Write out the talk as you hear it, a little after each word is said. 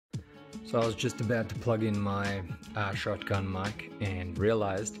So I was just about to plug in my shotgun mic and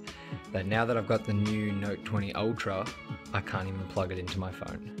realized that now that I've got the new Note 20 Ultra, I can't even plug it into my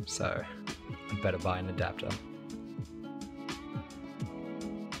phone. So I better buy an adapter.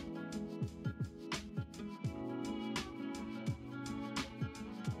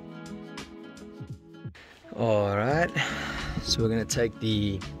 Alright, so we're going to take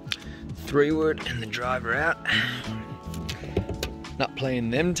the 3-wood and the driver out. Not playing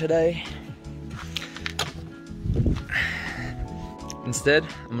them today. Instead,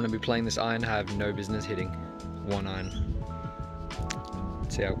 I'm going to be playing this iron I have no business hitting. 1 iron.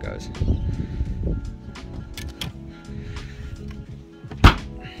 See how it goes.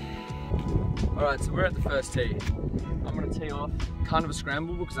 Alright, so we're at the first tee. I'm going to tee off kind of a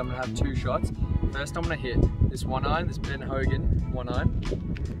scramble because I'm going to have 2 shots. First I'm going to hit this 1 iron, this Ben Hogan 1 iron.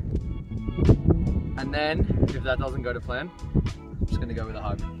 And then, if that doesn't go to plan, I'm just going to go with a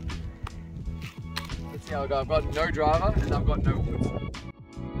hybrid. Let's see how I go. I've got no driver and I've got no woods.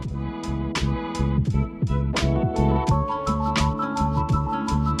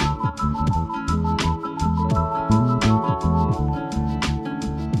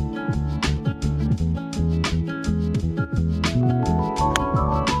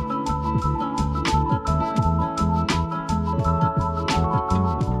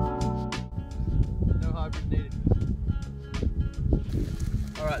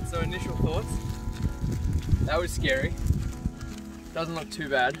 Alright, so initial thoughts. That was scary. Doesn't look too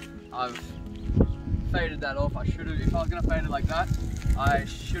bad. I've faded that off. I should have, if I was going to fade it like that, I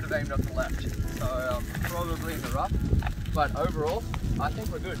should have aimed off the left. So probably in the rough. But overall, I think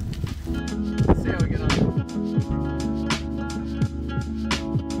we're good. Let's see how we get on.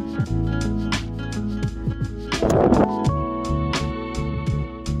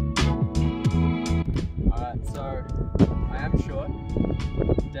 Alright, so I am short.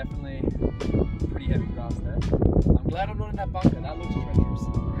 Definitely pretty heavy grass there. I'm glad I'm not in that bunker, that looks treacherous.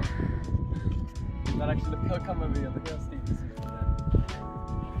 But actually, look, come over here, look how steep this is from there.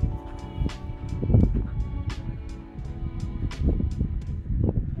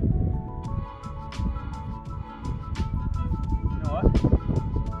 You know what?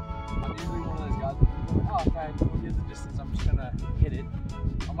 I'm usually one of those guys that go, oh, okay, well, here's the distance, I'm just gonna hit it.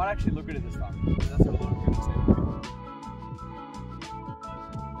 I might actually look at it this time, because that's what a lot of people say.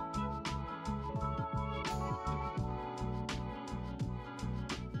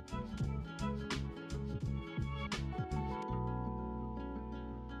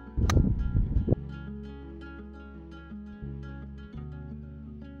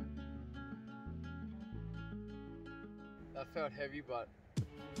 That felt heavy, but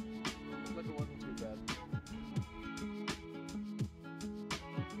looked like it wasn't too bad.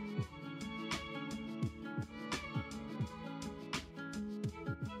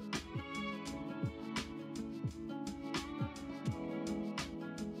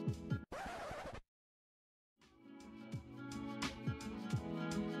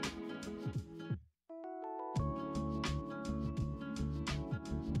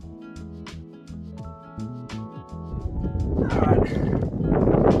 Alright.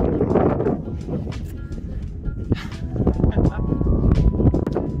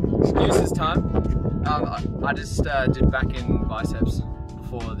 Excuses time. I just did back in biceps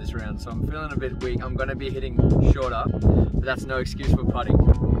before this round, so I'm feeling a bit weak. I'm going to be hitting shorter, but that's no excuse for putting.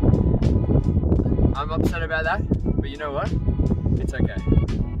 I'm upset about that, but you know what? It's okay.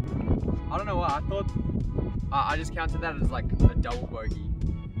 I don't know why, I thought, I just counted that as like a double bogey,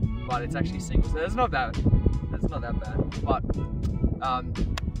 but it's actually single, so that's not bad. That's not that bad, but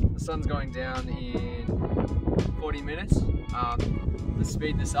the sun's going down in 40 minutes. Let's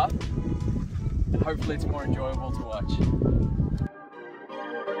speed this up, and hopefully it's more enjoyable to watch.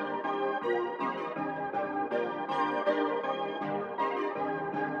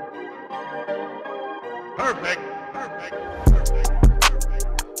 Perfect, perfect, perfect.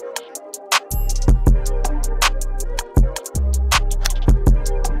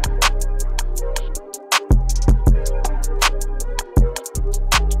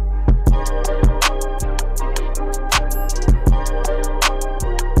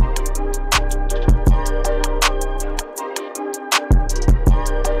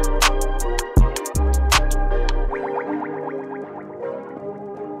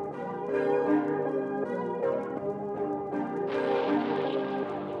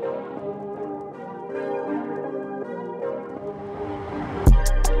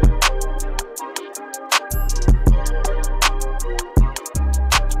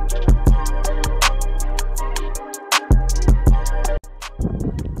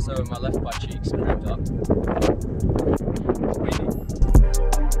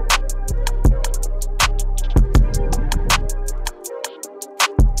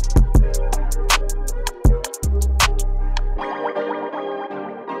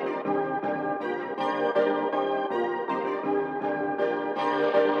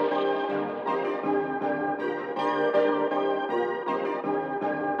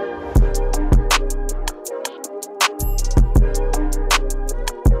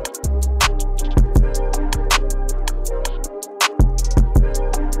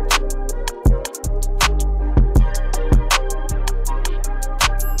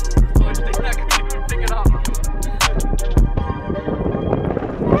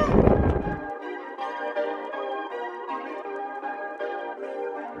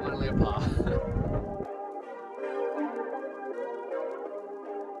 Finally a par.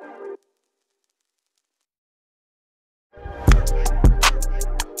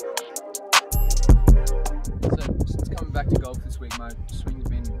 So since coming back to golf this week, my swing's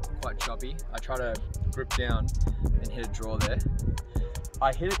been quite choppy. I try to grip down and hit a draw there.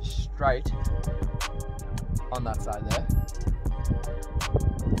 I hit it straight on that side there.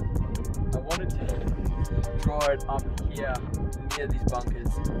 I wanted to draw it up here near these bunkers,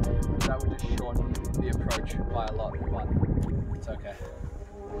 but that would just shorten the approach by a lot, but it's okay.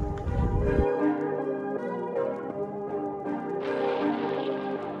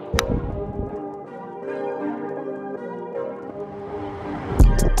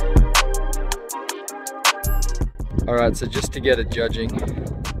 Alright, so just to get it judging,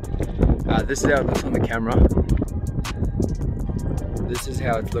 this is how it looks on the camera. This is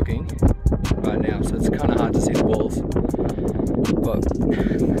how it's looking right now, so it's kind of hard to see the balls,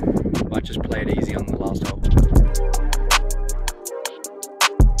 but might just play it easy on the last hole.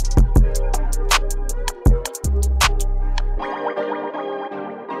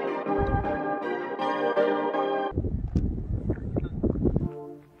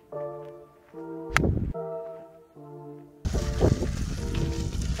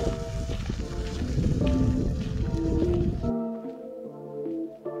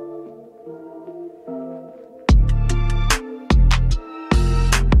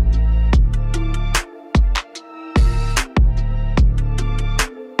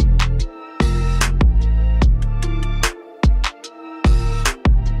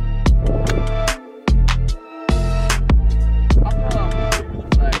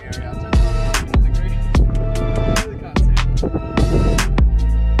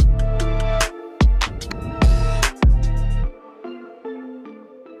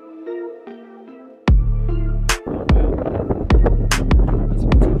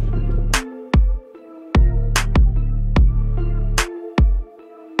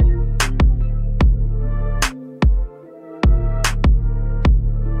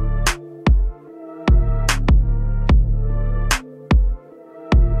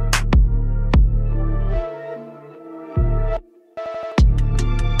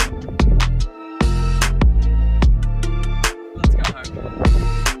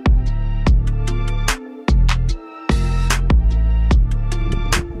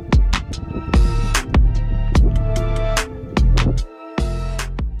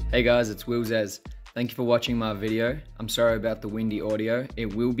 Hey guys, it's Wilzaz. Thank you for watching my video. I'm sorry about the windy audio.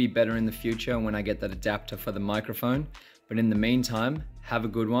 It will be better in the future when I get that adapter for the microphone. But in the meantime, have a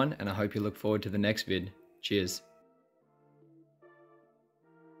good one and I hope you look forward to the next vid. Cheers.